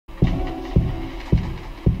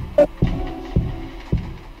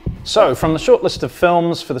So, from the short list of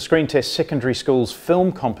films for the Screentest Secondary School's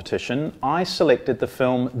film competition, I selected the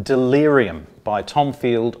film Delirium by Tom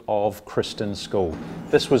Field of Kristin School.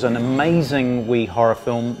 This was an amazing wee horror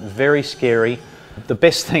film, very scary. The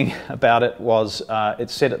best thing about it was it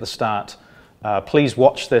said at the start, please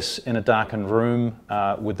watch this in a darkened room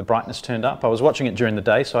with the brightness turned up. I was watching it during the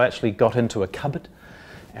day, so I actually got into a cupboard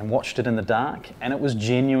and watched it in the dark, and it was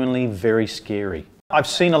genuinely very scary. I've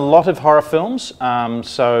seen a lot of horror films,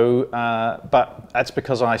 but that's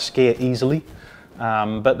because I scare easily.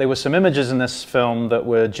 But there were some images in this film that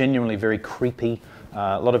were genuinely very creepy,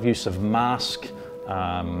 a lot of use of mask,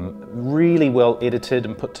 really well edited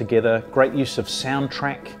and put together, great use of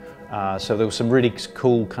soundtrack, so there were some really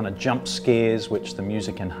cool kind of jump scares which the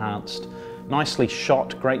music enhanced. Nicely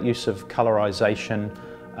shot, great use of colorization,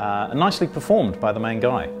 and nicely performed by the main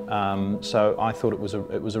guy. So I thought it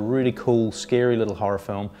was a really cool, scary little horror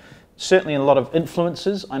film. Certainly a lot of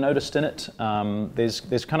influences I noticed in it.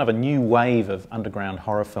 There's kind of a new wave of underground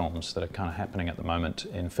horror films that are kind of happening at the moment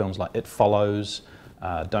in films like It Follows,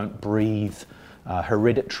 Don't Breathe,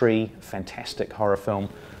 Hereditary, fantastic horror film.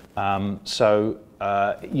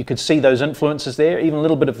 You could see those influences there, even a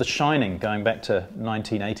little bit of The Shining going back to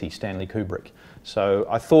 1980, Stanley Kubrick. So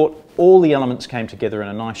I thought all the elements came together in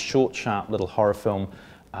a nice, short, sharp little horror film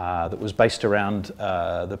that was based around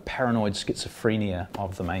the paranoid schizophrenia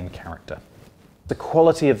of the main character. The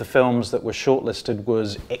quality of the films that were shortlisted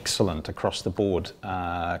was excellent across the board.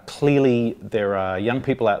 Clearly there are young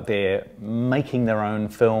people out there making their own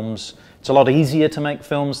films. It's a lot easier to make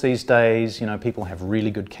films these days. You know, people have really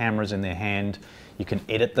good cameras in their hand. You can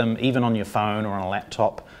edit them even on your phone or on a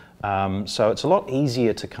laptop. So it's a lot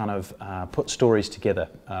easier to kind of put stories together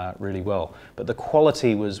really well. But the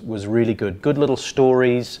quality was really good. Good little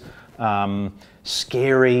stories,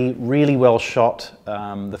 scary, really well shot.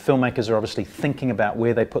 The filmmakers are obviously thinking about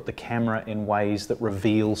where they put the camera in ways that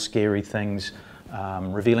reveal scary things,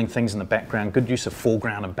 revealing things in the background, good use of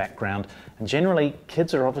foreground and background. And generally,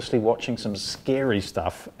 kids are obviously watching some scary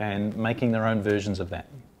stuff and making their own versions of that.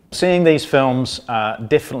 Seeing these films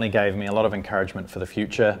definitely gave me a lot of encouragement for the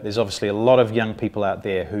future. There's obviously a lot of young people out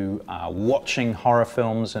there who are watching horror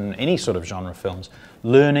films and any sort of genre films,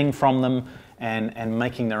 learning from them and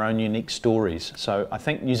making their own unique stories. So I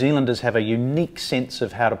think New Zealanders have a unique sense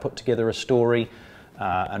of how to put together a story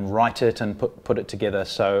and write it and put it together.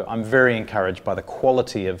 So I'm very encouraged by the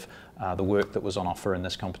quality of the work that was on offer in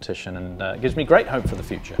this competition, and it gives me great hope for the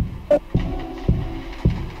future.